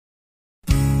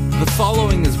The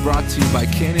following is brought to you by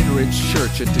Canyon Ridge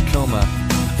Church in Tacoma.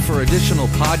 For additional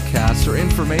podcasts or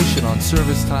information on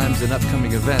service times and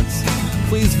upcoming events,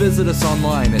 please visit us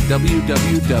online at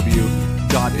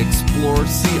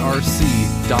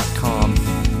www.explorecrc.com.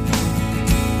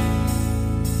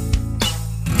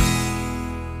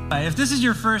 If this is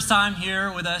your first time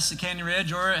here with us at Canyon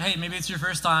Ridge, or hey, maybe it's your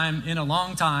first time in a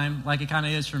long time, like it kind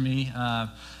of is for me,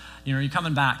 you're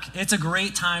coming back. It's a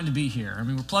great time to be here. I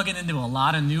mean, we're plugging into a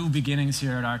lot of new beginnings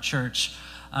here at our church.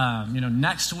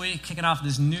 Next week, kicking off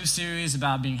this new series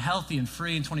about being healthy and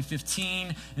free in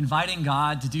 2015, inviting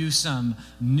God to do some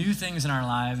new things in our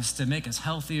lives to make us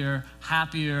healthier,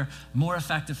 happier, more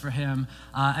effective for Him.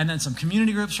 And then some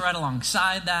community groups right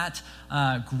alongside that.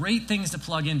 Great things to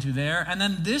plug into there. And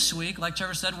then this week, like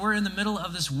Trevor said, we're in the middle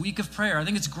of this week of prayer. I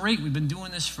think it's great. We've been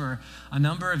doing this for a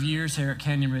number of years here at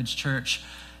Canyon Ridge Church.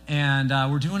 And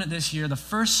we're doing it this year. The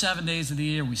first 7 days of the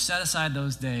year, we set aside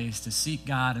those days to seek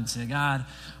God and say, God,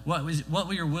 what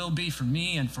will your will be for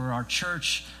me and for our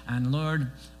church? And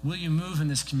Lord, will you move in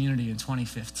this community in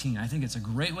 2015? I think it's a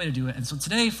great way to do it. And so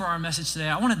today, for our message today,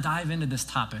 I want to dive into this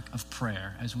topic of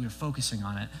prayer as we are focusing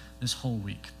on it this whole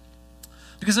week.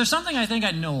 Because there's something I think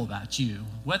I know about you,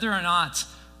 whether or not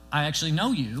I actually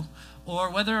know you,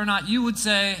 or whether or not you would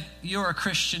say you're a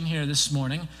Christian here this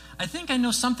morning. I think I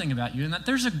know something about you, and that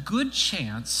there's a good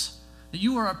chance that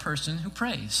you are a person who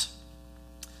prays.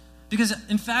 Because,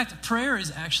 in fact, prayer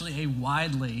is actually a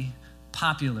widely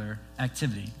popular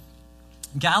activity.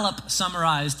 Gallup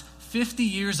summarized 50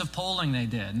 years of polling they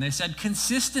did, and they said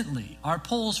consistently, our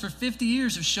polls for 50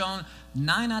 years have shown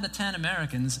 9 out of 10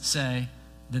 Americans say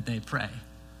that they pray.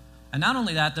 And not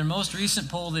only that, their most recent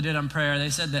poll they did on prayer, they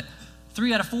said that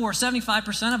 3 out of 4,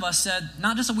 75% of us said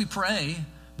not just that we pray,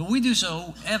 but we do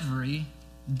so every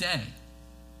day.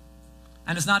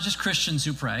 And it's not just Christians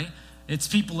who pray. It's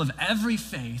people of every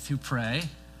faith who pray,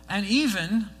 and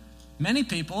even many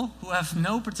people who have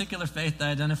no particular faith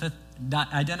to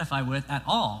identify with at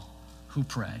all who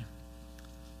pray.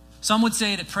 Some would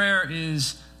say that prayer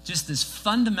is just this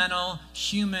fundamental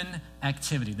human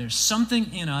activity. There's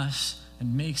something in us that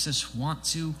makes us want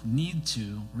to, need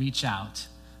to reach out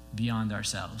beyond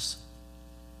ourselves.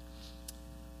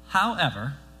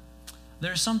 However,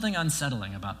 there's something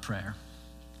unsettling about prayer.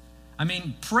 I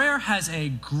mean, prayer has a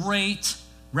great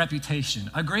reputation,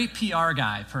 a great PR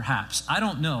guy, perhaps. I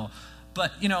don't know.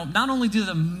 But, not only do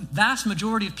the vast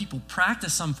majority of people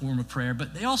practice some form of prayer,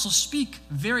 but they also speak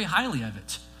very highly of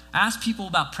it. Ask people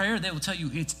about prayer, they will tell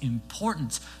you it's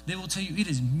important. They will tell you it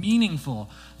is meaningful.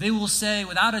 They will say,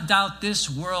 without a doubt, this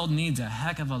world needs a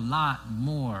heck of a lot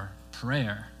more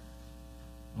prayer.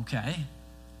 Okay.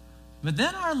 But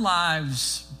then our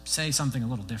lives say something a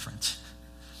little different.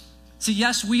 See,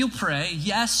 yes, we'll pray.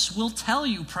 Yes, we'll tell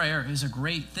you prayer is a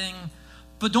great thing,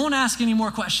 but don't ask any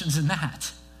more questions than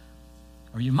that.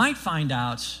 Or you might find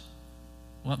out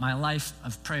what my life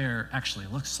of prayer actually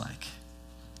looks like.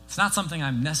 It's not something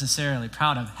I'm necessarily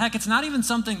proud of. Heck, it's not even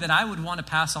something that I would want to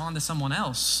pass on to someone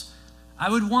else. I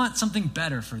would want something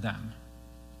better for them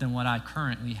than what I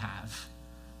currently have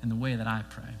in the way that I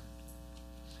pray.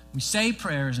 We say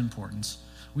prayer is important.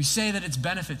 We say that its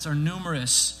benefits are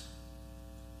numerous.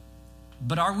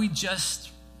 But are we just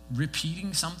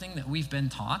repeating something that we've been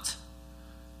taught?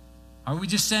 Are we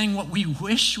just saying what we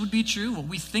wish would be true, what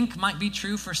we think might be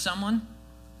true for someone,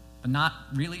 but not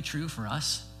really true for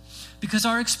us? Because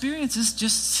our experiences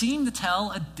just seem to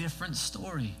tell a different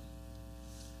story.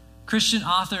 Christian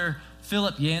author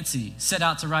Philip Yancey set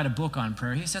out to write a book on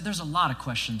prayer. He said there's a lot of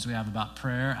questions we have about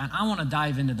prayer, and I want to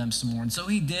dive into them some more. And so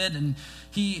he did, and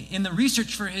in the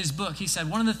research for his book, he said,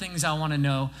 one of the things I want to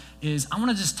know is I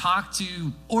want to just talk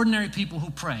to ordinary people who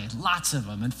pray, lots of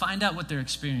them, and find out what their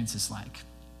experience is like.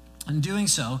 In doing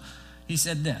so, he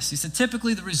said this. He said,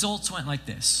 typically the results went like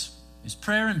this. Is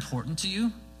prayer important to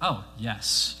you? Oh,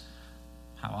 yes.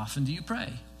 How often do you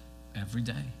pray? Every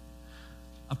day.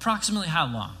 Approximately how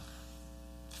long?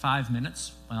 5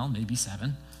 minutes? Well, maybe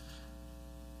 7.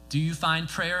 Do you find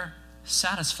prayer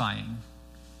satisfying?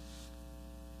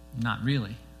 Not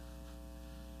really.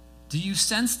 Do you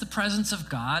sense the presence of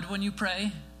God when you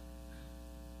pray?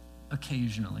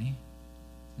 Occasionally,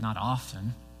 not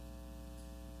often.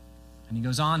 And he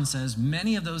goes on and says,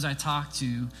 many of those I talk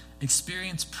to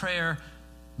experience prayer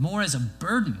more as a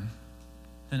burden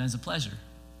than as a pleasure.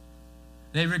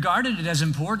 They regarded it as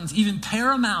important, even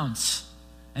paramount,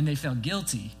 and they felt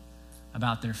guilty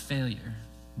about their failure,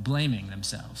 blaming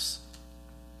themselves.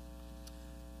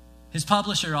 His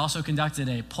publisher also conducted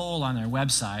a poll on their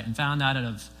website and found out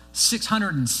of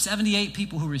 678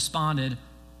 people who responded,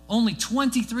 only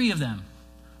 23 of them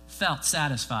felt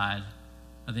satisfied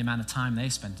of the amount of time they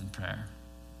spent in prayer.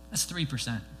 That's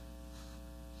 3%.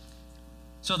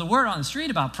 So the word on the street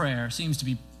about prayer seems to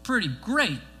be pretty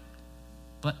great,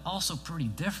 but also pretty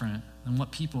different than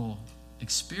what people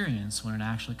experience when it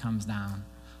actually comes down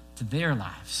to their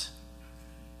lives.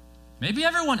 Maybe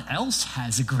everyone else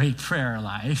has a great prayer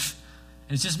life,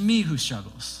 and it's just me who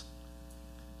struggles.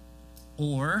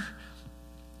 Or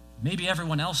maybe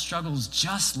everyone else struggles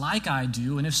just like I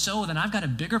do, and if so, then I've got a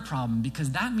bigger problem,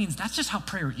 because that means that's just how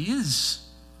prayer is.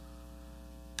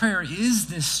 Prayer is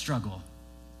this struggle.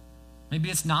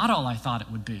 Maybe it's not all I thought it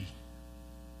would be.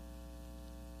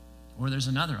 Or there's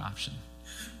another option.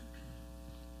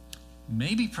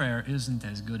 Maybe prayer isn't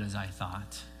as good as I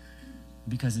thought,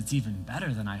 because it's even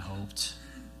better than I hoped,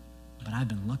 but I've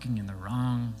been looking in the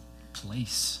wrong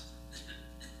place.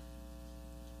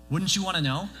 Wouldn't you want to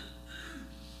know?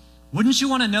 Wouldn't you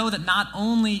want to know that not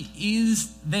only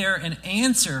is there an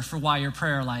answer for why your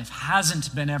prayer life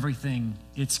hasn't been everything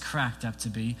it's cracked up to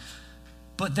be,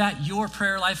 but that your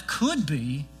prayer life could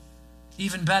be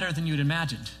even better than you'd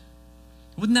imagined?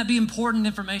 Wouldn't that be important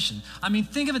information? I mean,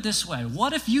 think of it this way.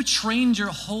 What if you trained your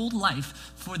whole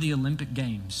life for the Olympic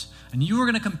Games, and you were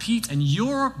going to compete, and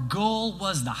your goal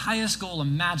was the highest goal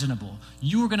imaginable?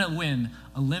 You were going to win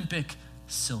Olympic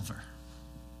silver.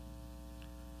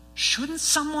 Shouldn't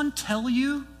someone tell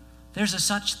you there's a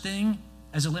such thing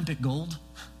as Olympic gold?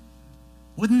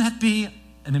 Wouldn't that be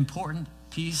an important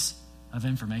piece of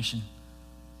information?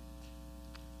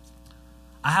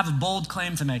 I have a bold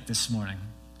claim to make this morning.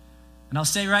 And I'll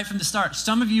say right from the start,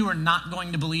 some of you are not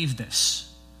going to believe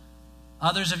this.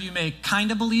 Others of you may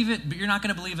kind of believe it, but you're not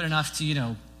going to believe it enough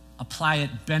to, apply it,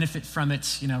 benefit from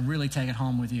it, really take it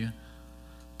home with you.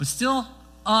 But still,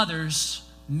 others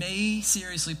may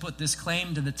seriously put this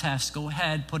claim to the test. Go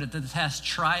ahead, put it to the test,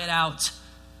 try it out,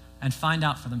 and find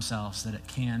out for themselves that it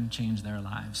can change their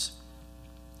lives.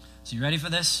 So you ready for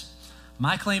this?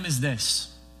 My claim is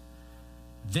this: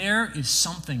 there is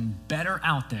something better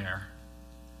out there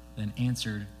than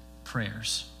answered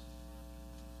prayers.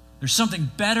 There's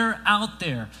something better out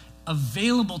there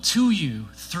available to you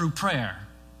through prayer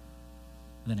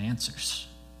than answers.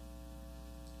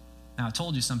 Now, I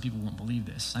told you some people won't believe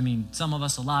this. I mean, some of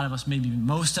us, a lot of us, maybe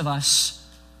most of us,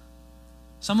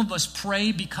 some of us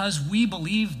pray because we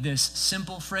believe this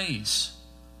simple phrase.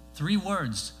 3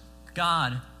 words: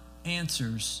 God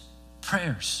answers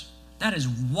prayers. That is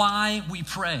why we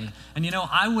pray. And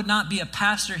I would not be a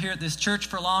pastor here at this church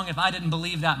for long if I didn't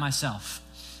believe that myself.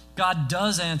 God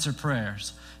does answer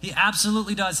prayers. He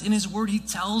absolutely does. In his word, he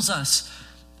tells us,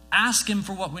 ask him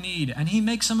for what we need. And he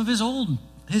makes some of his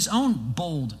own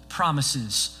bold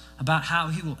promises about how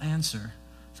he will answer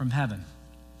from heaven.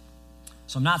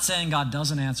 So I'm not saying God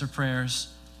doesn't answer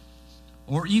prayers,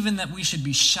 or even that we should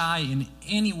be shy in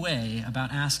any way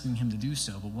about asking him to do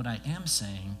so. But what I am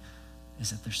saying is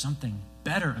that there's something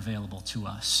better available to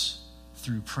us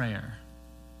through prayer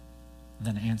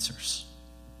than answers.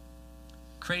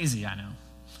 Crazy, I know.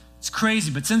 It's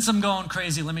crazy, but since I'm going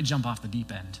crazy, let me jump off the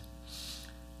deep end.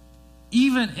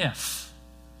 Even if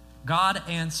God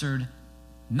answered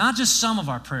not just some of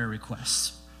our prayer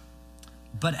requests,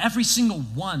 but every single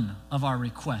one of our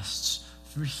requests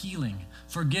for healing,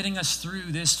 for getting us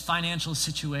through this financial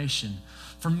situation,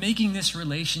 for making this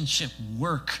relationship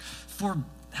work, for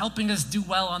helping us do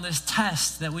well on this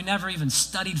test that we never even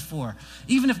studied for.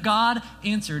 Even if God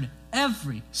answered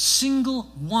every single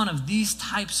one of these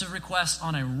types of requests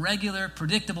on a regular,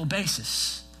 predictable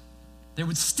basis, there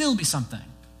would still be something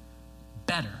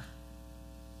better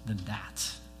than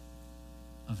that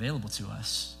available to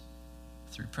us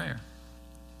through prayer.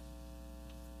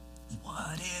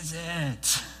 What is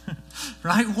it?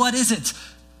 Right? What is it?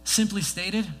 Simply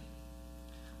stated,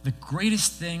 the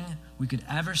greatest thing we could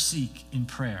ever seek in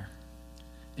prayer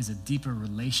is a deeper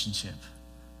relationship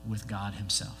with God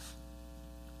himself.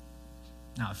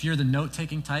 Now, if you're the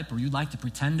note-taking type, or you'd like to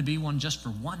pretend to be one just for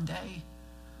one day,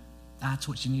 that's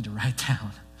what you need to write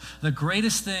down. The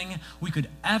greatest thing we could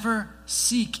ever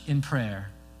seek in prayer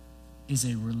is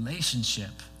a relationship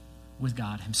with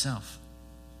God himself.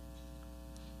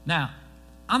 Now,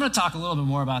 I'm going to talk a little bit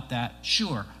more about that,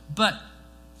 sure. But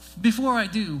before I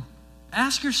do,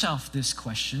 ask yourself this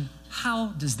question: how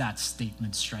does that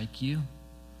statement strike you?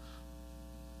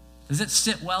 Does it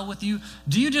sit well with you?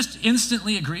 Do you just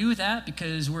instantly agree with that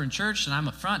because we're in church and I'm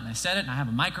up front and I said it and I have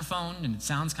a microphone and it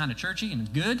sounds kind of churchy and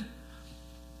it's good?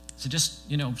 So just,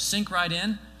 sink right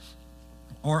in?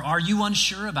 Or are you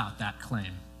unsure about that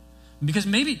claim? Because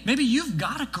maybe you've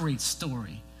got a great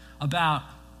story about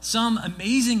some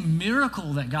amazing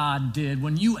miracle that God did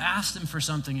when you asked him for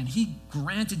something and he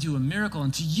granted you a miracle.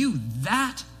 And to you,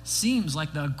 that seems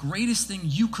like the greatest thing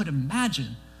you could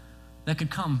imagine that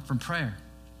could come from prayer.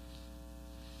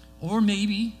 Or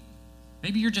maybe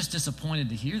you're just disappointed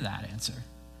to hear that answer.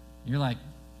 You're like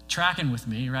tracking with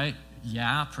me, right?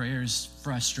 Yeah, prayer is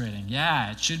frustrating.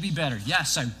 Yeah, it should be better.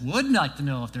 Yes, I would like to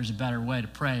know if there's a better way to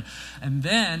pray. And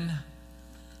then,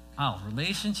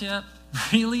 relationship?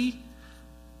 Really?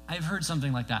 I've heard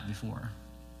something like that before.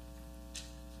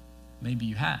 Maybe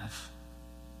you have.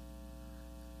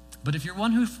 But if you're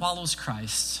one who follows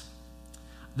Christ,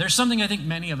 there's something I think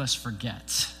many of us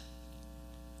forget.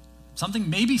 Something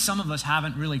maybe some of us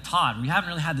haven't really taught. We haven't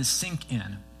really had this sink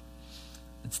in.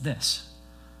 It's this,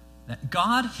 that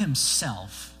God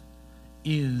himself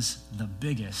is the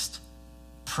biggest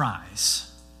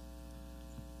prize.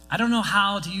 I don't know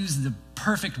how to use the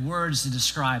perfect words to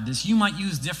describe this. You might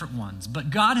use different ones, but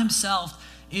God himself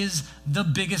is the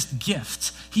biggest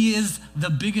gift. He is the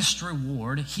biggest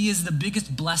reward. He is the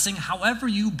biggest blessing. However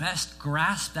you best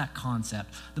grasp that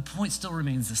concept, the point still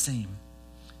remains the same.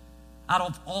 Out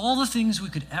of all the things we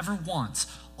could ever want,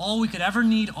 all we could ever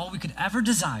need, all we could ever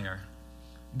desire,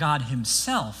 God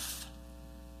himself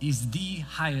is the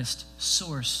highest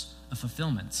source of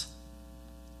fulfillment.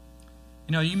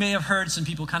 You know, you may have heard some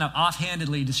people kind of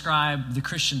offhandedly describe the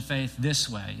Christian faith this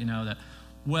way, that,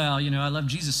 I love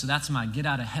Jesus, so that's my get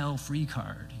out of hell free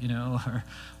card,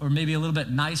 or maybe a little bit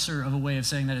nicer of a way of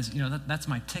saying that is, that's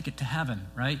my ticket to heaven,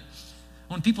 right?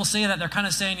 When people say that, they're kind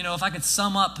of saying, if I could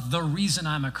sum up the reason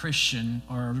I'm a Christian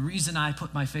or the reason I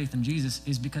put my faith in Jesus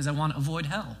is because I want to avoid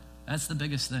hell. That's the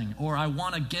biggest thing. Or I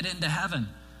want to get into heaven,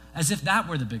 as if that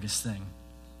were the biggest thing.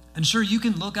 And sure, you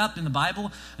can look up in the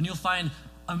Bible and you'll find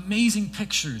amazing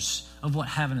pictures of what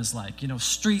heaven is like.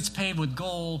 Streets paved with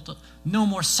gold, no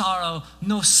more sorrow,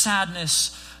 no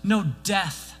sadness, no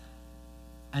death.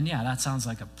 And yeah, that sounds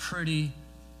like a pretty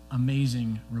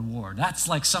amazing reward. That's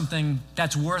like something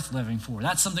that's worth living for.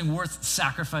 That's something worth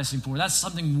sacrificing for. That's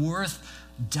something worth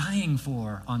dying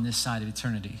for on this side of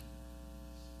eternity.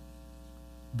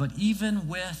 But even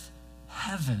with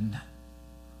heaven,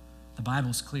 the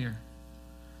Bible's clear.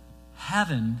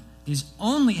 Heaven is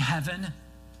only heaven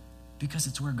because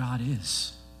it's where God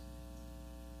is.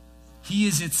 He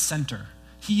is its center.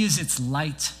 He is its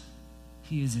light.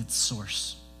 He is its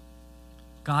source.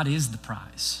 God is the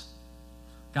prize.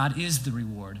 God is the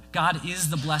reward. God is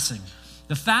the blessing.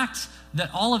 The fact that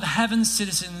all of heaven's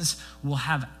citizens will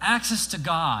have access to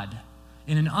God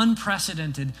in an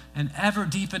unprecedented and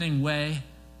ever-deepening way,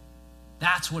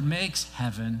 that's what makes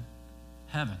heaven,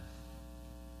 heaven.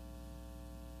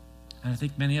 And I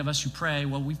think many of us who pray,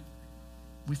 we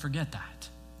forget that.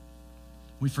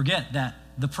 We forget that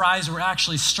the prize we're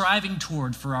actually striving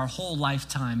toward for our whole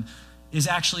lifetime is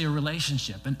actually a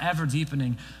relationship, an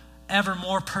ever-deepening, ever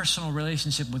more personal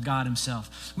relationship with God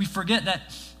himself. We forget that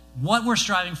what we're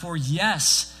striving for, we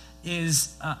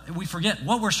forget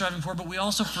what we're striving for, but we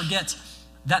also forget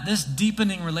that this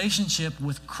deepening relationship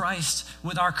with Christ,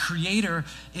 with our Creator,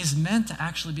 is meant to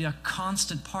actually be a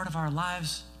constant part of our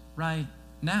lives right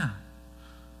now.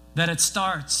 That it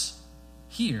starts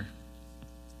here.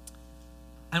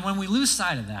 And when we lose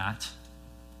sight of that,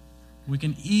 we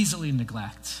can easily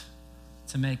neglect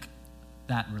to make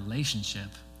that relationship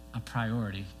a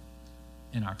priority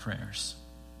in our prayers.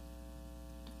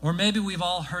 Or maybe we've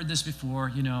all heard this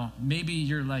before, maybe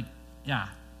you're like, yeah,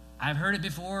 I've heard it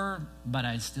before, but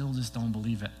I still just don't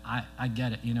believe it. I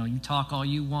get it. You talk all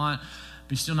you want,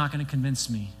 but you're still not going to convince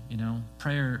me.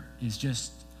 Prayer is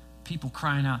just people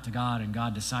crying out to God and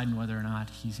God deciding whether or not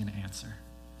he's going to answer.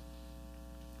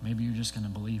 Maybe you're just going to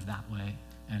believe that way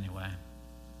anyway.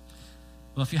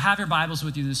 Well, if you have your Bibles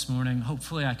with you this morning,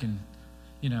 hopefully I can,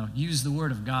 use the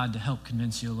Word of God to help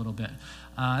convince you a little bit.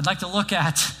 I'd like to look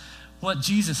at what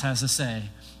Jesus has to say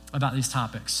about these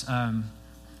topics.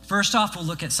 First off, we'll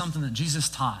look at something that Jesus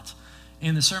taught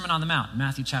in the Sermon on the Mount,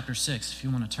 Matthew chapter 6, if you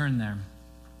want to turn there.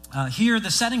 Here, the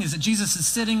setting is that Jesus is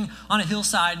sitting on a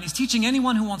hillside, and he's teaching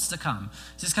anyone who wants to come.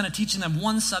 He's just kind of teaching them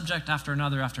one subject after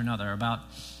another about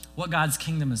what God's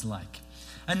kingdom is like.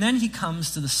 And then he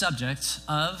comes to the subject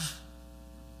of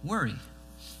worry,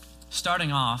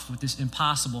 starting off with this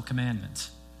impossible commandment.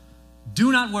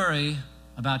 Do not worry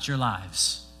about your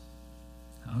lives.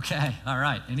 Okay, all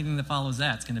right. Anything that follows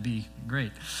that is going to be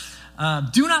great.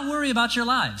 Do not worry about your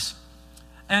lives.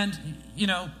 And,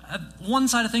 one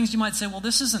side of things you might say, well,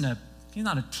 this isn't you're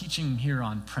not a teaching here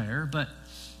on prayer, but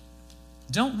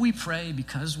don't we pray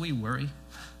because we worry?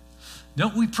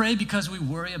 Don't we pray because we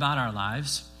worry about our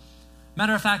lives?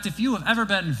 Matter of fact, if you have ever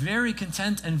been very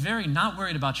content and very not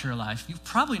worried about your life, you've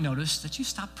probably noticed that you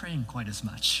stopped praying quite as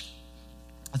much.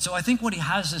 And so I think what he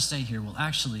has to say here will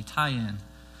actually tie in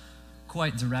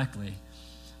quite directly.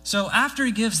 So after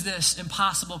he gives this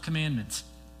impossible commandment,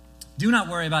 do not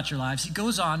worry about your lives, he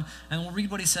goes on, and we'll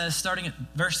read what he says starting at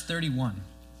verse 31.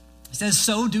 He says,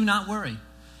 so do not worry,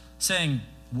 saying,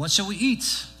 what shall we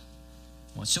eat?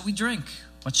 What shall we drink?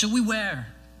 What shall we wear?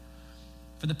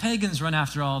 For the pagans run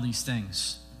after all these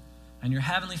things, and your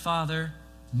heavenly Father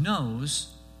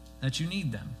knows that you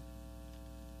need them.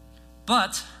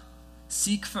 But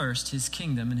seek first his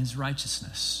kingdom and his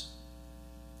righteousness,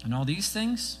 and all these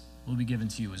things will be given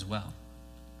to you as well.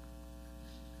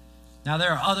 Now,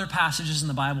 there are other passages in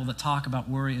the Bible that talk about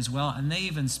worry as well, and they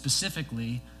even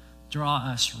specifically draw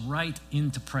us right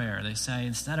into prayer. They say,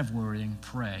 instead of worrying,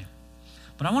 pray.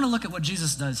 But I want to look at what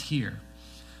Jesus does here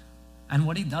and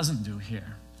what he doesn't do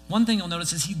here. One thing you'll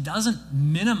notice is he doesn't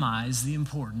minimize the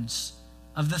importance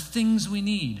of the things we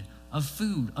need, of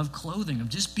food, of clothing, of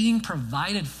just being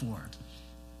provided for.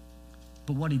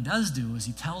 But what he does do is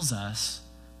he tells us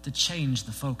to change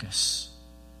the focus.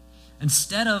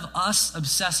 Instead of us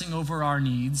obsessing over our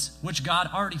needs, which God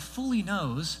already fully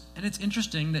knows, and it's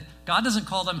interesting that God doesn't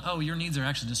call them, oh, your needs are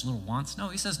actually just little wants. No,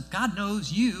 he says God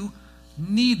knows you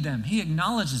need them. He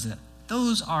acknowledges it.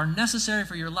 Those are necessary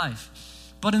for your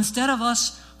life. But instead of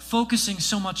us focusing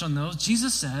so much on those,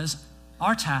 Jesus says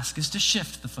our task is to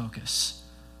shift the focus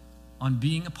on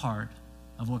being a part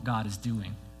of what God is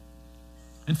doing.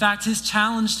 In fact, his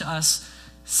challenge to us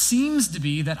seems to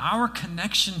be that our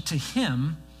connection to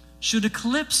him should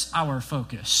eclipse our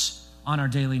focus on our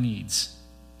daily needs.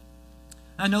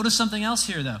 Now, notice something else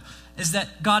here, though, is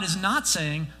that God is not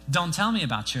saying, don't tell me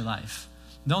about your life.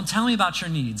 Don't tell me about your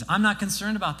needs. I'm not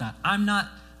concerned about that. I'm not,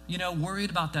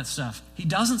 worried about that stuff. He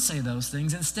doesn't say those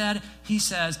things. Instead, he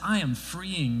says, I am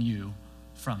freeing you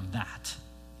from that.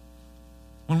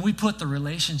 When we put the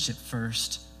relationship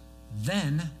first,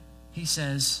 then he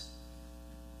says,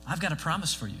 I've got a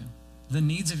promise for you. The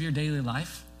needs of your daily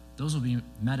life, those will be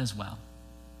met as well.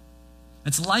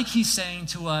 It's like he's saying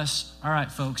to us, all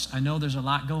right, folks, I know there's a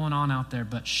lot going on out there,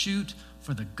 but shoot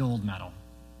for the gold medal.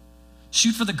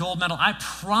 Shoot for the gold medal. I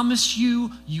promise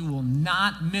you, you will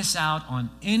not miss out on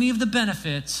any of the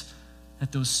benefits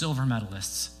that those silver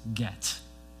medalists get.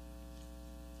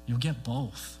 You'll get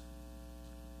both.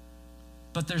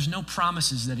 But there's no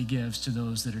promises that he gives to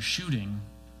those that are shooting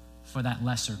for that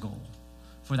lesser goal,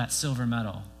 for that silver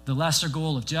medal, the lesser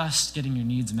goal of just getting your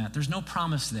needs met. There's no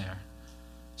promise there.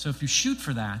 So if you shoot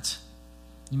for that,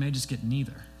 you may just get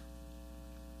neither.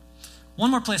 One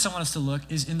more place I want us to look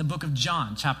is in the book of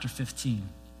John, chapter 15.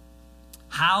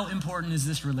 How important is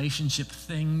this relationship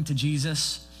thing to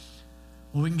Jesus?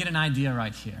 Well, we can get an idea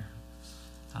right here.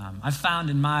 I've found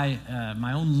in my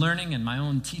own learning and my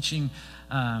own teaching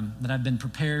that I've been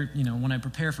prepared, when I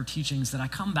prepare for teachings, that I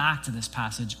come back to this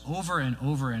passage over and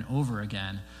over and over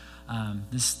again.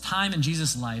 This time in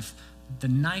Jesus' life, the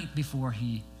night before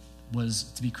he was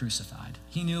to be crucified.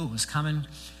 He knew it was coming,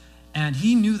 and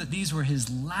he knew that these were his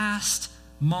last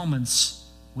moments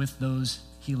with those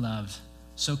he loved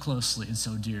so closely and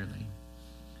so dearly.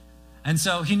 And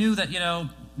so he knew that,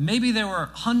 maybe there were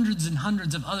hundreds and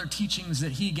hundreds of other teachings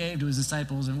that he gave to his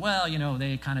disciples, and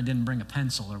they kind of didn't bring a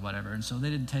pencil or whatever, and so they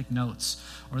didn't take notes,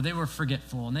 or they were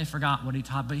forgetful, and they forgot what he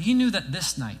taught. But he knew that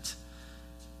this night,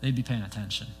 they'd be paying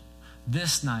attention.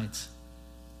 This night,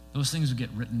 those things would get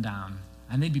written down,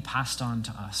 and they'd be passed on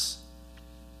to us.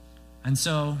 And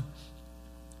so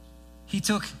he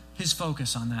took his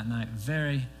focus on that night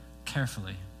very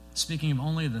carefully, speaking of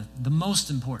only the most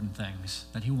important things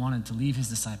that he wanted to leave his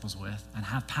disciples with and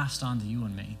have passed on to you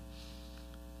and me.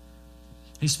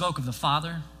 He spoke of the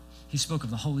Father. He spoke of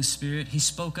the Holy Spirit. He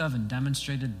spoke of and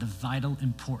demonstrated the vital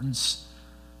importance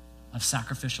of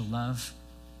sacrificial love.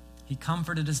 He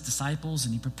comforted his disciples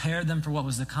and he prepared them for what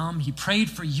was to come. He prayed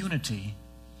for unity,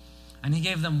 and he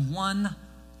gave them one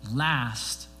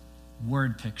last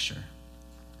word picture,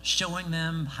 showing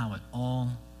them how it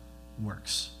all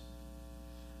works.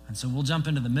 And so we'll jump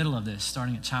into the middle of this,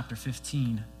 starting at chapter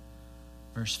 15,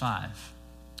 verse 5,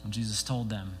 when Jesus told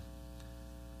them,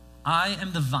 I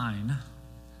am the vine,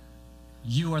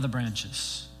 you are the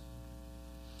branches.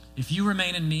 If you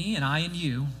remain in me and I in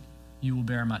you, you will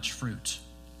bear much fruit.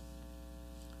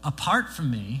 Apart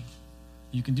from me,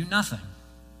 you can do nothing.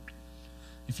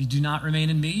 If you do not remain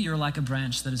in me, you're like a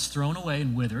branch that is thrown away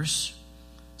and withers.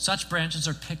 Such branches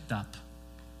are picked up,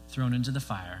 thrown into the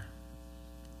fire,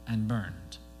 and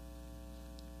burned.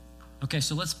 Okay,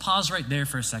 so let's pause right there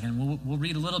for a second. We'll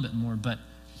read a little bit more, but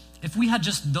if we had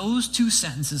just those two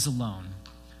sentences alone,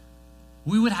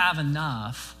 we would have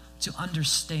enough to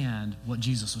understand what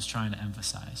Jesus was trying to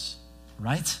emphasize,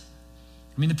 right?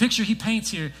 I mean, the picture he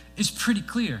paints here is pretty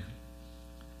clear.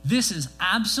 This is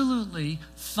absolutely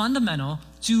fundamental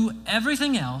to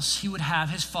everything else he would have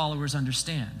his followers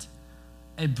understand.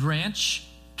 A branch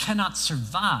cannot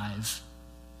survive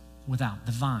without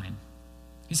the vine.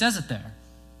 He says it there.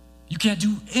 You can't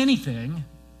do anything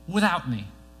without me.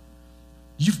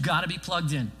 You've got to be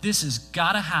plugged in. This has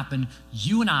got to happen.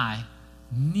 You and I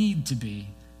need to be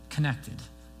connected.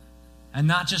 And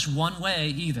not just one way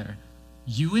either.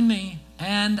 You in me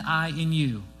and I in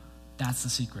you. That's the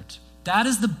secret. That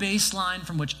is the baseline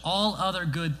from which all other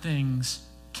good things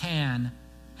can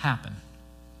happen.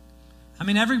 I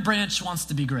mean, every branch wants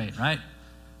to be great, right?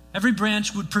 Every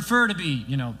branch would prefer to be,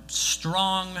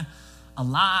 strong,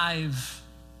 alive,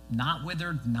 not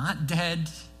withered, not dead,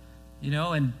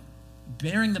 and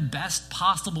bearing the best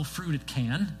possible fruit it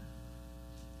can.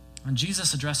 And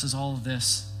Jesus addresses all of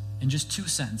this in just 2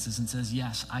 sentences and says,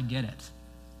 yes, I get it.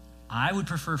 I would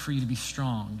prefer for you to be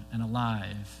strong and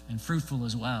alive and fruitful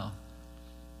as well.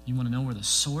 You want to know where the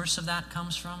source of that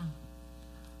comes from?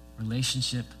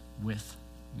 Relationship with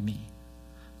me.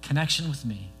 Connection with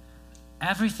me.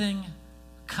 Everything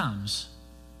comes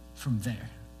from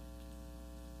there.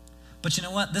 But you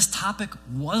know what? This topic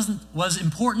was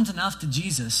important enough to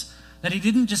Jesus that he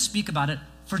didn't just speak about it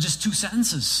for just 2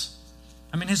 sentences.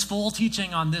 I mean, his full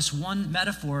teaching on this one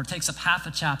metaphor takes up half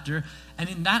a chapter, and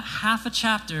in that half a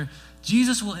chapter,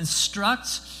 Jesus will instruct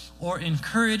or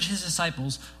encourage his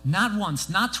disciples not once,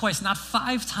 not twice, not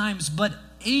 5 times, but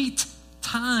 8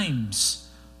 times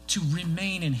to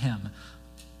remain in him.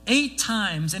 8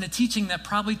 times in a teaching that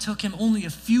probably took him only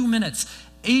a few minutes.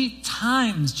 8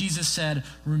 times Jesus said,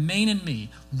 remain in me,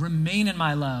 remain in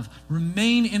my love,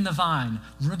 remain in the vine,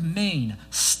 remain,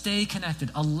 stay connected,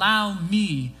 allow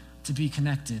me to be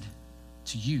connected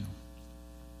to you.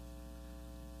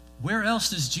 Where else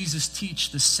does Jesus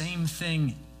teach the same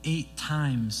thing 8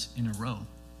 times in a row?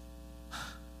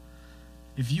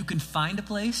 If you can find a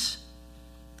place,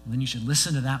 then you should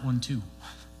listen to that one too.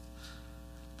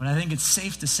 But I think it's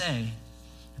safe to say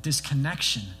that this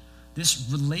connection, this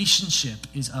relationship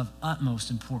is of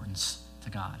utmost importance to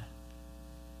God.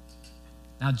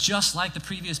 Now, just like the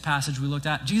previous passage we looked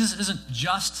at, Jesus isn't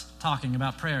just talking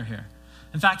about prayer here.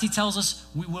 In fact, he tells us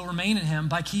we will remain in him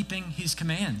by keeping his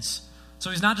commands. So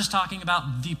he's not just talking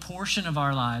about the portion of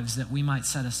our lives that we might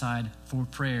set aside for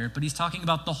prayer, but he's talking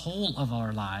about the whole of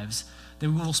our lives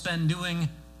that we will spend doing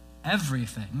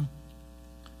everything.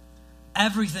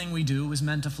 Everything we do is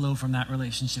meant to flow from that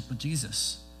relationship with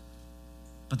Jesus.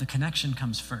 But the connection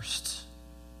comes first.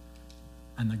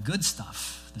 And the good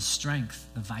stuff, the strength,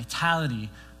 the vitality,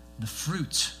 the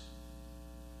fruit,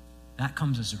 that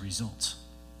comes as a result.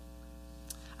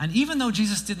 And even though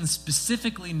Jesus didn't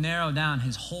specifically narrow down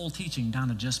his whole teaching down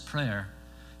to just prayer,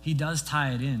 he does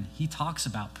tie it in. He talks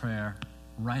about prayer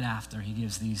right after he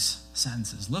gives these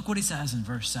sentences. Look what he says in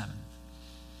verse 7.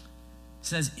 He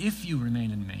says, if you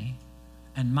remain in me,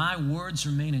 and my words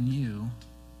remain in you,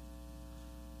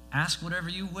 ask whatever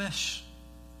you wish,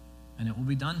 and it will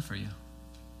be done for you.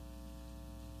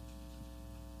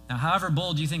 Now, however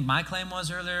bold you think my claim was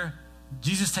earlier,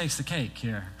 Jesus takes the cake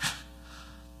here.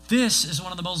 This is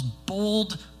one of the most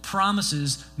bold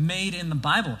promises made in the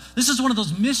Bible. This is one of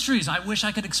those mysteries I wish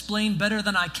I could explain better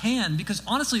than I can, because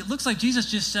honestly, it looks like Jesus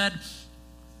just said,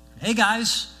 hey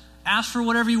guys, ask for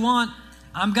whatever you want.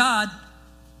 I'm God.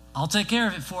 I'll take care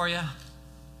of it for you.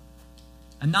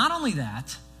 And not only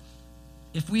that,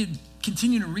 if we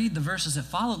continue to read the verses that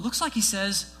follow, it looks like he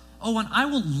says, oh, and I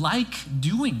will like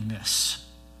doing this.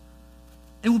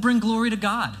 It will bring glory to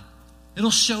God. It'll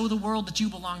show the world that you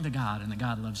belong to God and that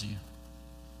God loves you.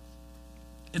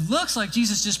 It looks like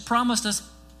Jesus just promised us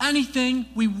anything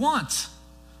we want.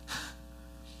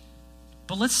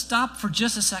 But let's stop for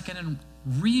just a second and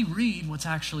reread what's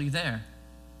actually there.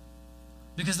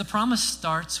 Because the promise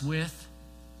starts with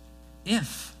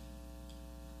if.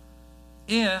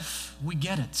 If we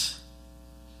get it.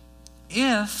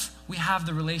 If we have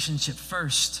the relationship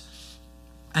first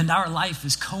and our life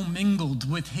is commingled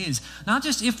with his. Not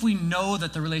just if we know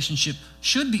that the relationship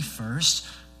should be first,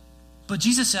 but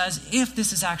Jesus says, if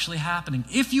this is actually happening,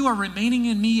 if you are remaining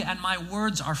in me and my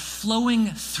words are flowing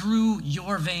through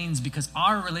your veins because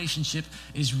our relationship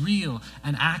is real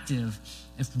and active,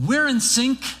 if we're in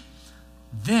sync,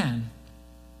 then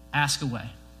ask away.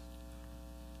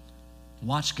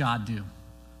 Watch God do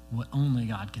what only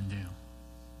God can do.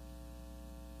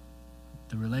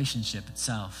 The relationship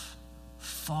itself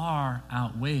far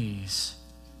outweighs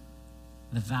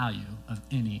the value of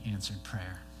any answered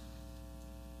prayer.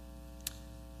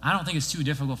 I don't think it's too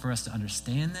difficult for us to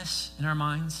understand this in our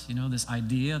minds, this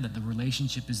idea that the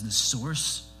relationship is the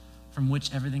source from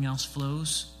which everything else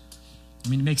flows. I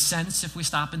mean, it makes sense if we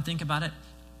stop and think about it.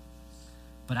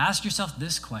 But ask yourself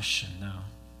this question, though.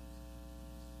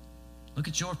 Look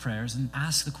at your prayers and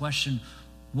ask the question,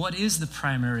 what is the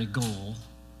primary goal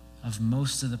of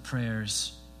most of the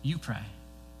prayers you pray?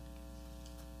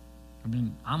 I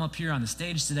mean, I'm up here on the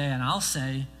stage today, and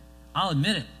I'll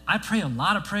admit it, I pray a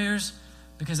lot of prayers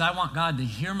because I want God to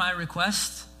hear my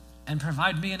request and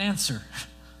provide me an answer.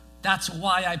 That's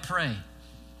why I pray.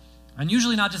 And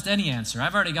usually not just any answer.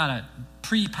 I've already got a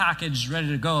pre-packaged, ready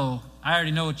to go. I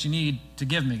already know what you need to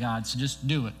give me, God, so just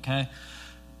do it, okay?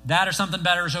 That or something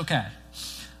better is okay.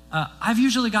 I've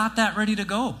usually got that ready to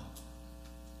go.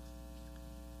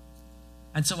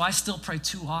 And so I still pray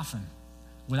too often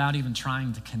without even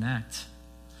trying to connect,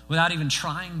 without even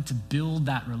trying to build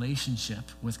that relationship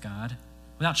with God,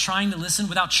 without trying to listen,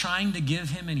 without trying to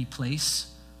give him any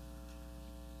place.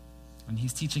 And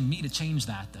he's teaching me to change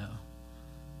that, though.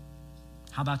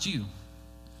 How about you?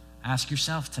 Ask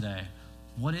yourself today,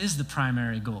 what is the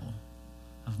primary goal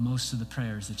of most of the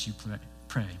prayers that you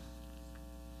pray?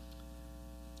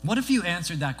 What if you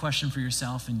answered that question for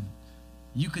yourself and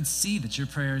you could see that your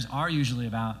prayers are usually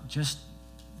about just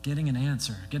getting an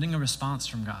answer, getting a response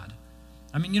from God?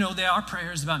 I mean, they are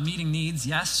prayers about meeting needs,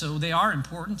 yes, so they are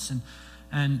important,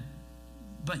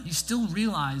 but you still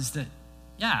realize that,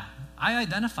 yeah, I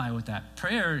identify with that.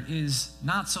 Prayer is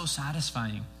not so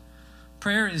satisfying.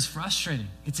 Prayer is frustrating.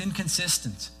 It's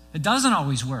inconsistent. It doesn't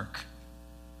always work.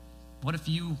 What if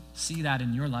you see that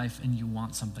in your life and you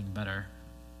want something better?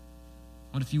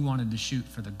 What if you wanted to shoot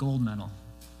for the gold medal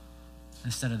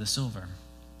instead of the silver?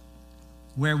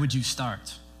 Where would you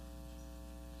start?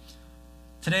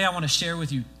 Today I want to share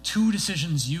with you 2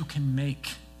 decisions you can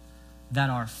make that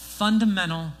are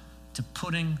fundamental to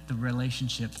putting the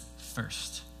relationship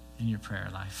first in your prayer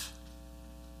life.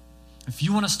 If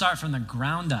you want to start from the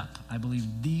ground up, I believe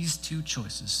these 2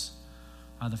 choices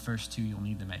are the first 2 you'll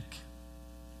need to make.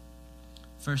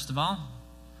 First of all,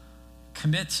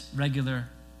 commit regular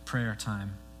prayer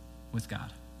time with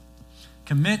God.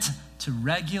 Commit to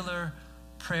regular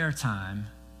prayer time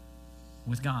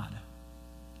with God.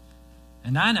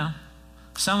 And I know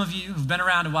some of you who've been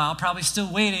around a while probably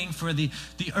still waiting for the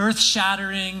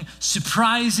earth-shattering,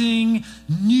 surprising,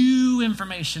 new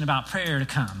information about prayer to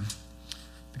come.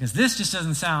 Because this just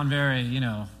doesn't sound very,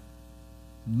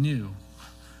 new.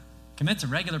 Commit to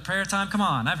regular prayer time? Come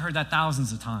on, I've heard that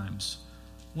thousands of times.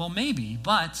 Well, maybe,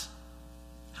 but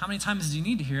how many times do you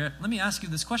need to hear it? Let me ask you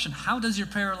this question. How does your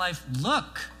prayer life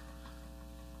look?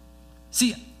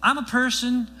 See, I'm a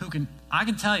person I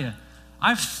can tell you,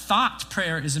 I've thought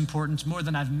prayer is important more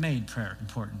than I've made prayer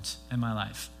important in my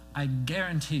life. I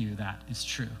guarantee you that is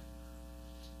true.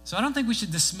 So I don't think we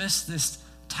should dismiss this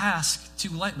task too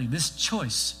lightly, this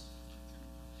choice.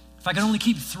 If I could only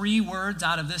keep 3 words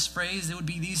out of this phrase, it would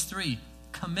be these 3.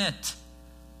 Commit.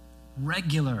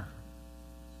 Regular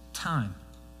time.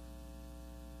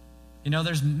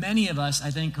 There's many of us,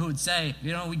 I think, who would say,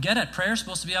 we get it. Prayer is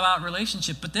supposed to be about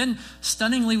relationship. But then,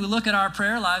 stunningly, we look at our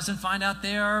prayer lives and find out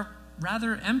they are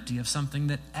rather empty of something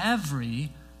that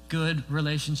every good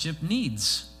relationship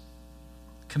needs.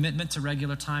 Commitment to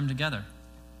regular time together.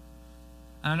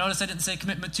 And I notice I didn't say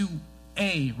commitment to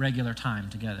a regular time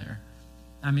together.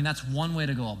 I mean, that's one way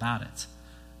to go about it.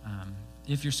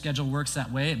 If your schedule works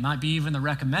that way, it might be even the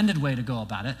recommended way to go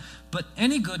about it. But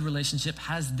any good relationship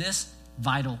has this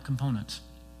vital component,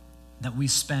 that we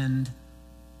spend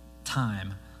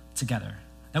time together.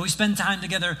 That we spend time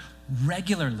together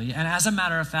regularly. And as a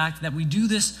matter of fact, that we do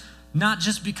this not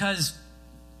just because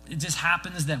it just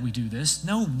happens that we do this.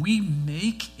 No, we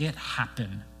make it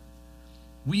happen.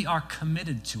 We are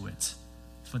committed to it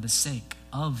for the sake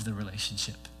of the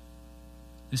relationship.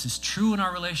 This is true in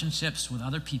our relationships with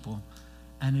other people,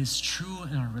 and is true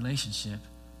in our relationship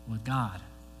with God.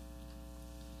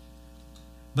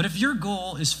 But if your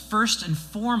goal is first and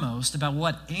foremost about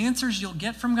what answers you'll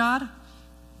get from God,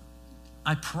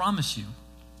 I promise you,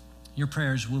 your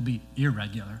prayers will be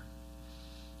irregular.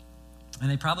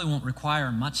 And they probably won't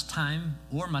require much time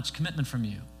or much commitment from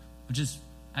you, which is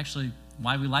actually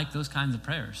why we like those kinds of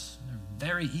prayers. They're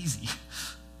very easy.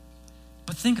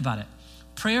 But think about it.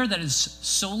 Prayer that is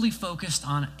solely focused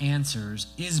on answers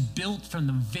is built from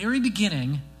the very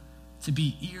beginning to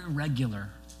be irregular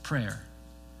prayer.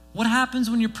 What happens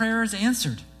when your prayer is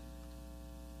answered?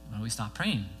 Well, we stop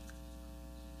praying.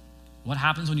 What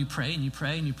happens when you pray and you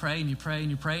pray and you pray and you pray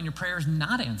and you pray and your prayer is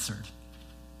not answered?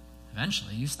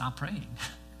 Eventually, you stop praying.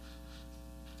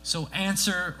 So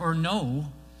answer or no,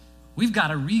 we've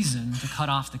got a reason to cut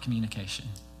off the communication.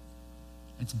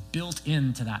 It's built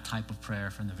into that type of prayer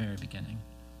from the very beginning.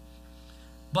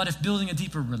 But if building a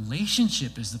deeper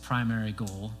relationship is the primary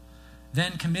goal,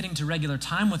 then committing to regular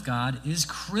time with God is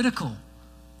critical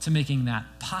to making that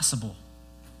possible.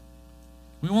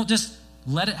 We won't just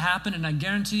let it happen, and I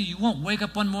guarantee you won't wake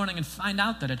up one morning and find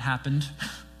out that it happened.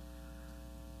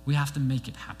 We have to make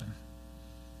it happen.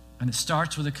 And it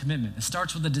starts with a commitment. It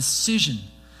starts with a decision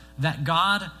that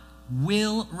God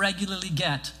will regularly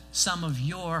get some of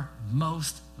your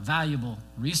most valuable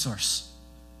resource.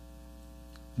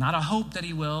 Not a hope that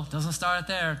he will. Doesn't start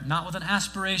there. Not with an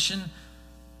aspiration.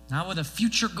 Not with a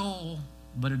future goal,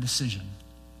 but a decision.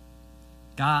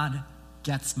 God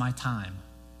gets my time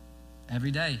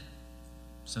every day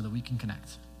so that we can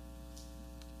connect.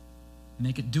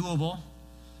 Make it doable.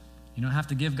 You don't have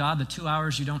to give God the 2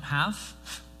 hours you don't have.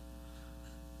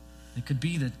 It could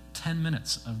be the 10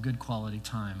 minutes of good quality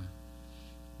time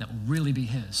that will really be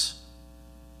his,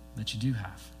 that you do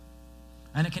have.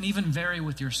 And it can even vary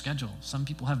with your schedule. Some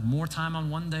people have more time on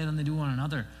one day than they do on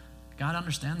another. God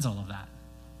understands all of that.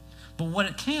 But what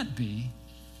it can't be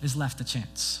is left to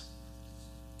chance.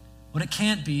 What it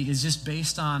can't be is just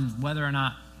based on whether or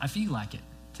not I feel like it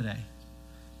today.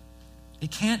 It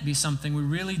can't be something we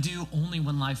really do only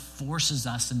when life forces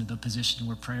us into the position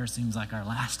where prayer seems like our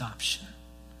last option.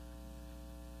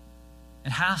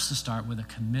 It has to start with a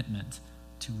commitment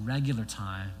to regular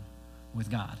time with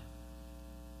God.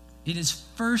 It is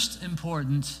first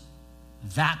important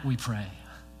that we pray,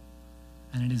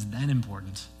 and it is then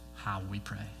important how we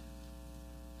pray.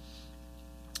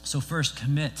 So first,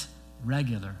 commit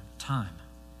regular time.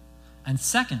 And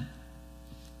second,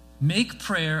 make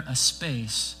prayer a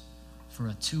space for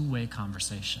a two-way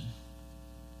conversation.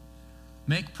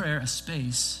 Make prayer a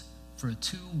space for a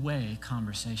two-way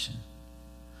conversation.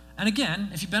 And again,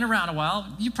 if you've been around a while,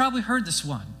 you probably heard this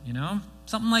one,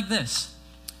 something like this.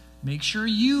 Make sure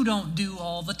you don't do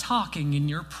all the talking in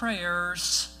your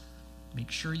prayers.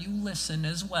 Make sure you listen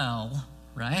as well,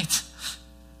 right?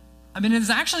 I mean, it's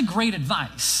actually great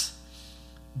advice,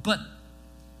 but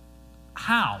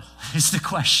how is the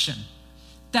question?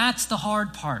 That's the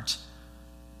hard part.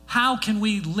 How can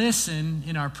we listen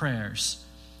in our prayers?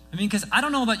 I mean, because I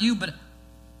don't know about you, but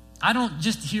I don't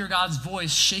just hear God's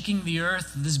voice shaking the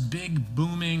earth, this big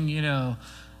booming,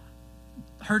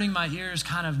 hurting my ears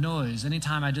kind of noise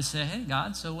anytime I just say, hey,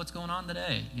 God, so what's going on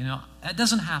today? That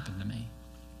doesn't happen to me.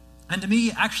 And to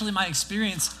me, actually, my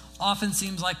experience often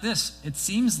seems like this. It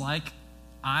seems like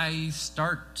I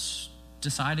start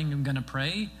deciding I'm going to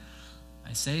pray.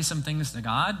 I say some things to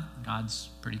God. God's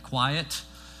pretty quiet.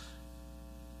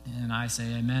 And I say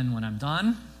amen when I'm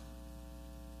done.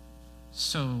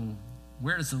 So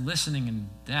where does the listening in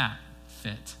that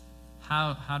fit?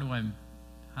 How do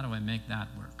I make that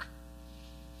work?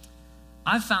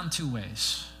 I've found two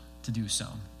ways to do so.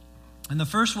 And the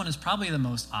first one is probably the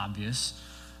most obvious,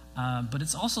 but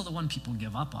it's also the one people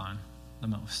give up on the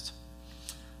most.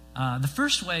 The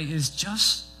first way is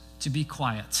just to be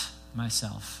quiet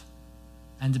myself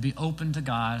and to be open to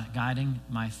God guiding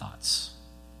my thoughts.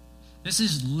 This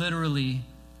is literally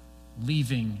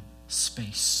leaving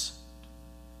space,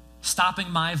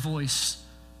 stopping my voice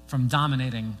from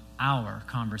dominating our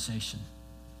conversation,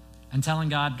 and telling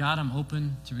God, I'm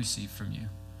open to receive from you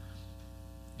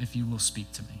if you will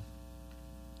speak to me.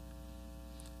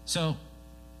 So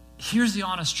here's the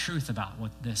honest truth about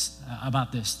this,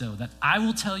 though, that I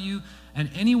will tell you,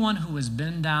 and anyone who has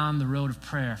been down the road of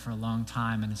prayer for a long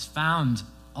time and has found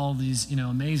all these,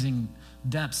 amazing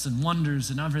depths and wonders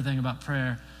and everything about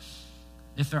prayer,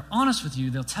 if they're honest with you,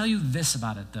 they'll tell you this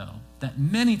about it, though, that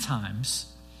many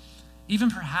times, even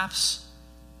perhaps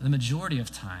the majority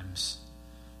of times,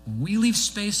 when we leave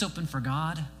space open for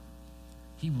God,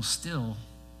 he will still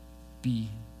be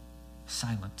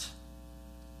silent.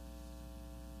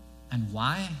 And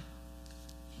why?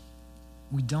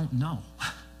 We don't know.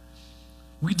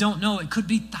 We don't know. It could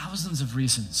be thousands of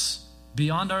reasons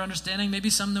beyond our understanding, maybe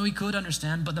some that we could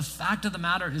understand, but the fact of the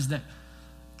matter is that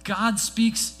God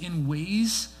speaks in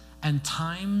ways and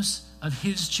times of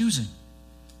his choosing.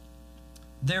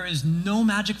 There is no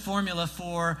magic formula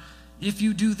for, if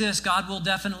you do this, God will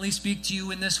definitely speak to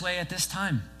you in this way at this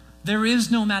time. There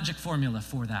is no magic formula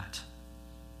for that.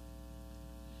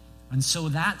 And so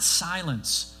that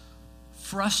silence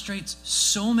frustrates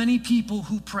so many people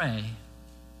who pray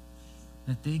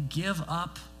that they give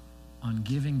up on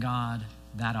giving God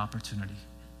that opportunity.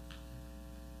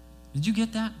 Did you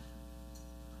get that?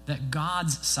 That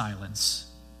God's silence,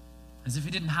 as if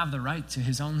he didn't have the right to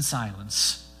his own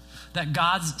silence, that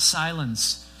God's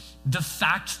silence, the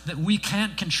fact that we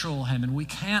can't control him and we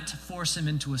can't force him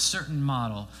into a certain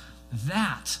model,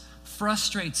 that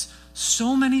frustrates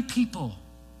so many people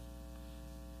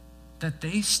that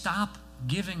they stop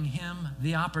giving him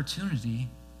the opportunity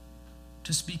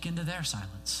to speak into their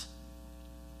silence.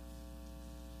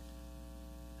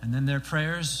 And then their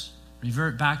prayers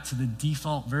revert back to the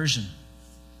default version,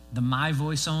 the my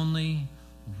voice only,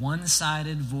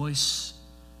 one-sided version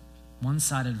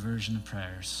of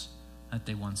prayers that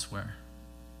they once were.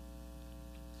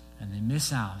 And they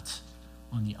miss out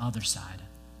on the other side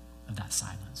of that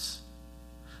silence,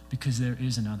 because there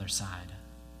is another side.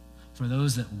 For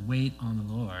those that wait on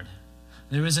the Lord,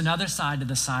 there is another side to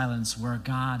the silence where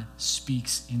God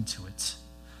speaks into it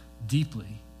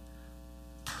deeply,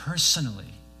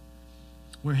 personally,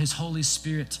 where his Holy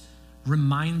Spirit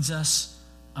reminds us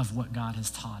of what God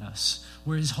has taught us,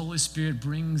 where his Holy Spirit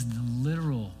brings the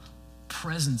literal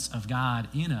presence of God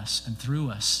in us and through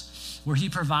us, where he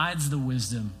provides the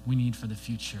wisdom we need for the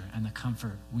future and the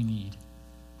comfort we need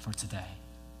for today.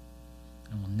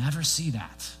 And we'll never see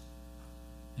that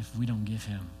if we don't give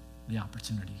him the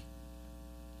opportunity.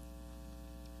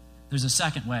 There's a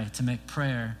second way to make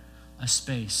prayer a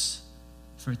space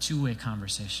for a two-way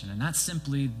conversation, and that's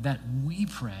simply that we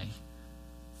pray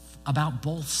about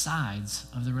both sides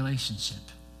of the relationship.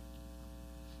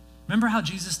 Remember how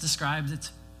Jesus described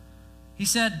it? He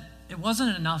said it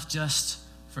wasn't enough just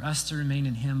for us to remain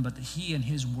in him, but that he and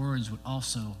his words would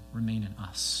also remain in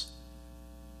us.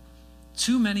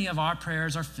 Too many of our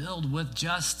prayers are filled with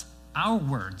just our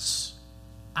words,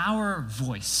 our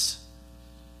voice.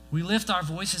 We lift our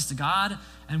voices to God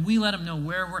and we let him know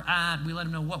where we're at. We let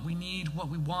him know what we need, what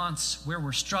we want, where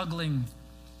we're struggling.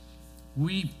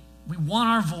 We want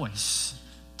our voice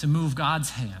to move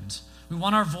God's hand. We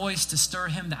want our voice to stir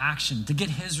him to action, to get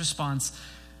his response.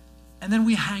 And then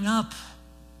we hang up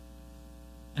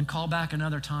and call back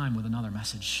another time with another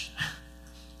message.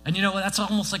 And you know, that's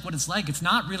almost like what it's like. It's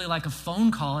not really like a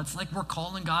phone call. It's like we're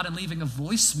calling God and leaving a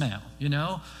voicemail, you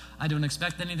know? I don't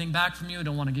expect anything back from you. I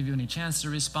don't want to give you any chance to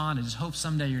respond. I just hope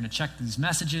someday you're going to check these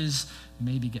messages,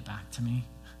 maybe get back to me.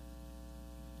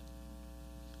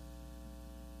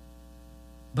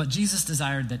 But Jesus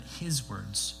desired that his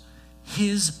words,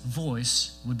 his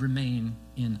voice would remain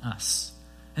in us.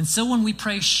 And so when we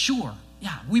pray, sure,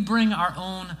 we bring our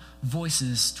own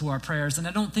voices to our prayers, and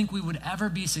I don't think we would ever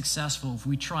be successful if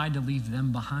we tried to leave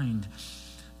them behind.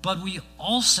 But we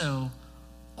also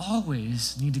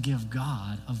always need to give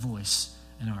God a voice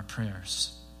in our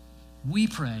prayers. We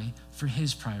pray for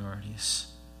his priorities.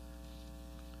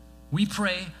 We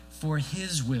pray for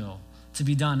his will to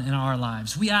be done in our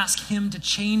lives. We ask him to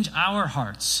change our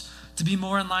hearts to be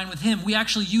more in line with him. We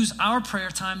actually use our prayer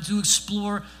time to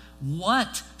explore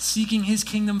what seeking his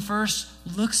kingdom first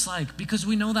looks like, because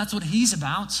we know that's what he's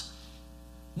about.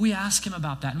 We ask him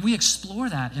about that, and we explore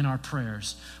that in our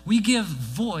prayers. We give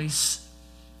voice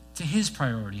to his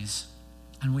priorities,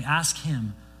 and we ask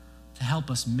him to help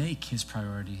us make his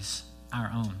priorities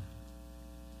our own.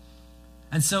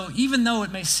 And so even though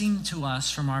it may seem to us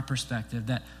from our perspective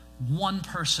that one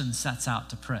person sets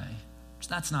out to pray,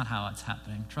 that's not how it's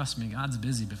happening. Trust me, God's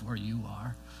busy before you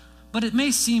are. But it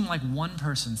may seem like one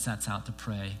person sets out to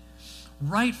pray.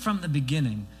 Right from the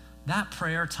beginning, that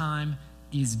prayer time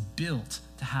is built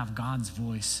to have God's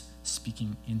voice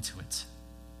speaking into it,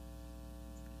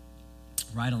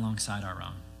 right alongside our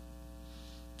own.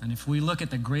 And if we look at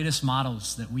the greatest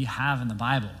models that we have in the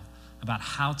Bible about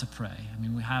how to pray, I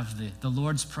mean, we have the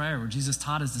Lord's Prayer, where Jesus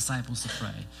taught his disciples to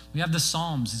pray. We have the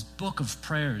Psalms, his book of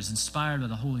prayers inspired by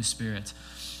the Holy Spirit.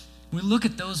 When we look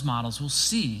at those models, we'll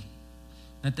see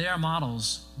that they are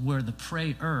models where the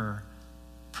prayer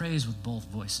prays with both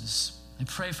voices. They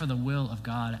pray for the will of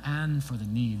God and for the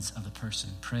needs of the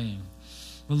person praying.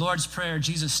 The Lord's Prayer,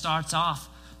 Jesus starts off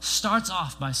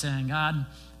by saying, God,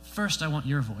 first I want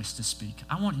your voice to speak.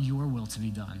 I want your will to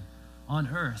be done on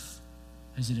earth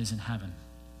as it is in heaven.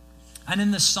 And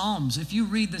in the Psalms, if you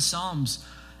read the Psalms,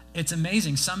 it's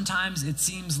amazing. Sometimes it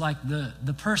seems like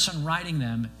the person writing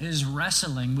them is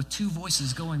wrestling with two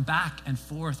voices going back and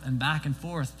forth and back and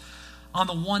forth. On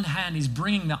the one hand, he's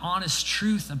bringing the honest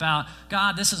truth about,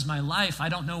 God, this is my life. I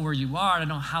don't know where you are. I don't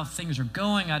know how things are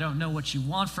going. I don't know what you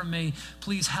want from me.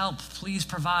 Please help. Please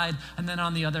provide. And then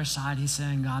on the other side, he's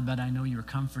saying, God, but I know you're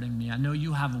comforting me. I know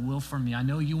you have a will for me. I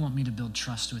know you want me to build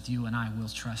trust with you, and I will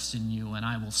trust in you, and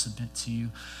I will submit to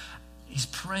you. He's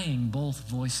praying both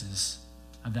voices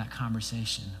of that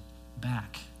conversation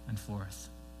back and forth.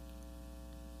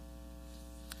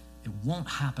 It won't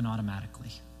happen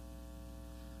automatically.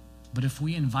 But if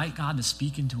we invite God to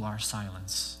speak into our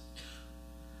silence,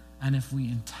 and if we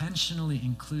intentionally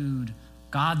include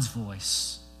God's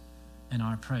voice in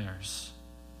our prayers,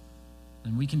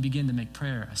 then we can begin to make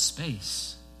prayer a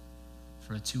space for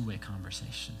for a two-way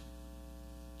conversation.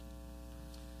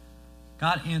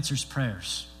 God answers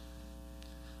prayers,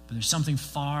 but there's something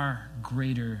far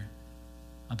greater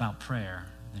about prayer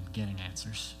than getting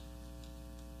answers.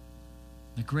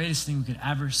 The greatest thing we could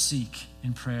ever seek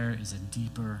in prayer is a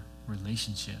deeper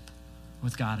relationship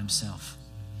with God himself.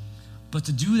 But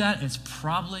to do that, it's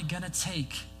probably going to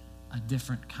take a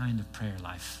different kind of prayer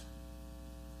life.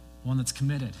 One that's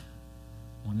committed,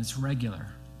 one that's regular,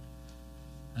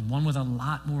 and one with a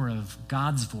lot more of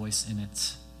God's voice in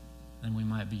it than we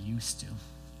might be used to.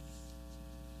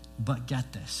 But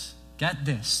get this,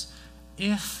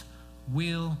 if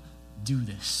we'll do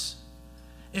this,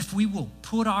 if we will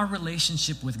put our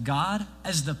relationship with God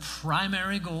as the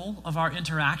primary goal of our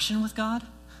interaction with God,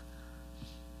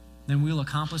 then we'll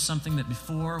accomplish something that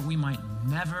before we might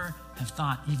never have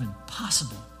thought even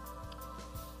possible.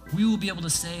 We will be able to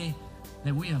say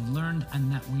that we have learned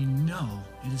and that we know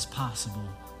it is possible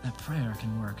that prayer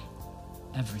can work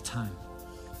every time.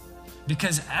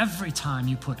 Because every time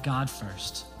you put God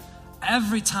first,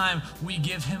 every time we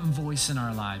give him voice in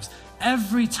our lives,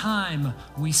 every time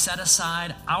we set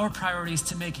aside our priorities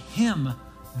to make him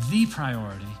the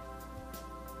priority,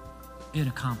 it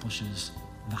accomplishes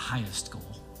the highest goal.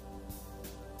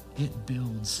 It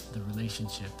builds the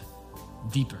relationship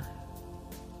deeper.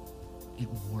 It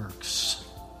works.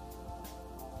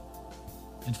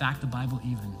 In fact, the Bible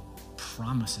even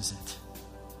promises it.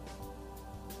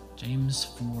 James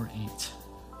 4:8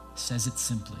 says it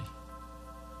simply.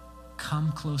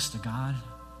 Come close to God,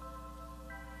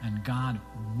 and God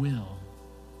will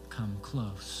come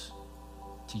close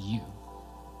to you.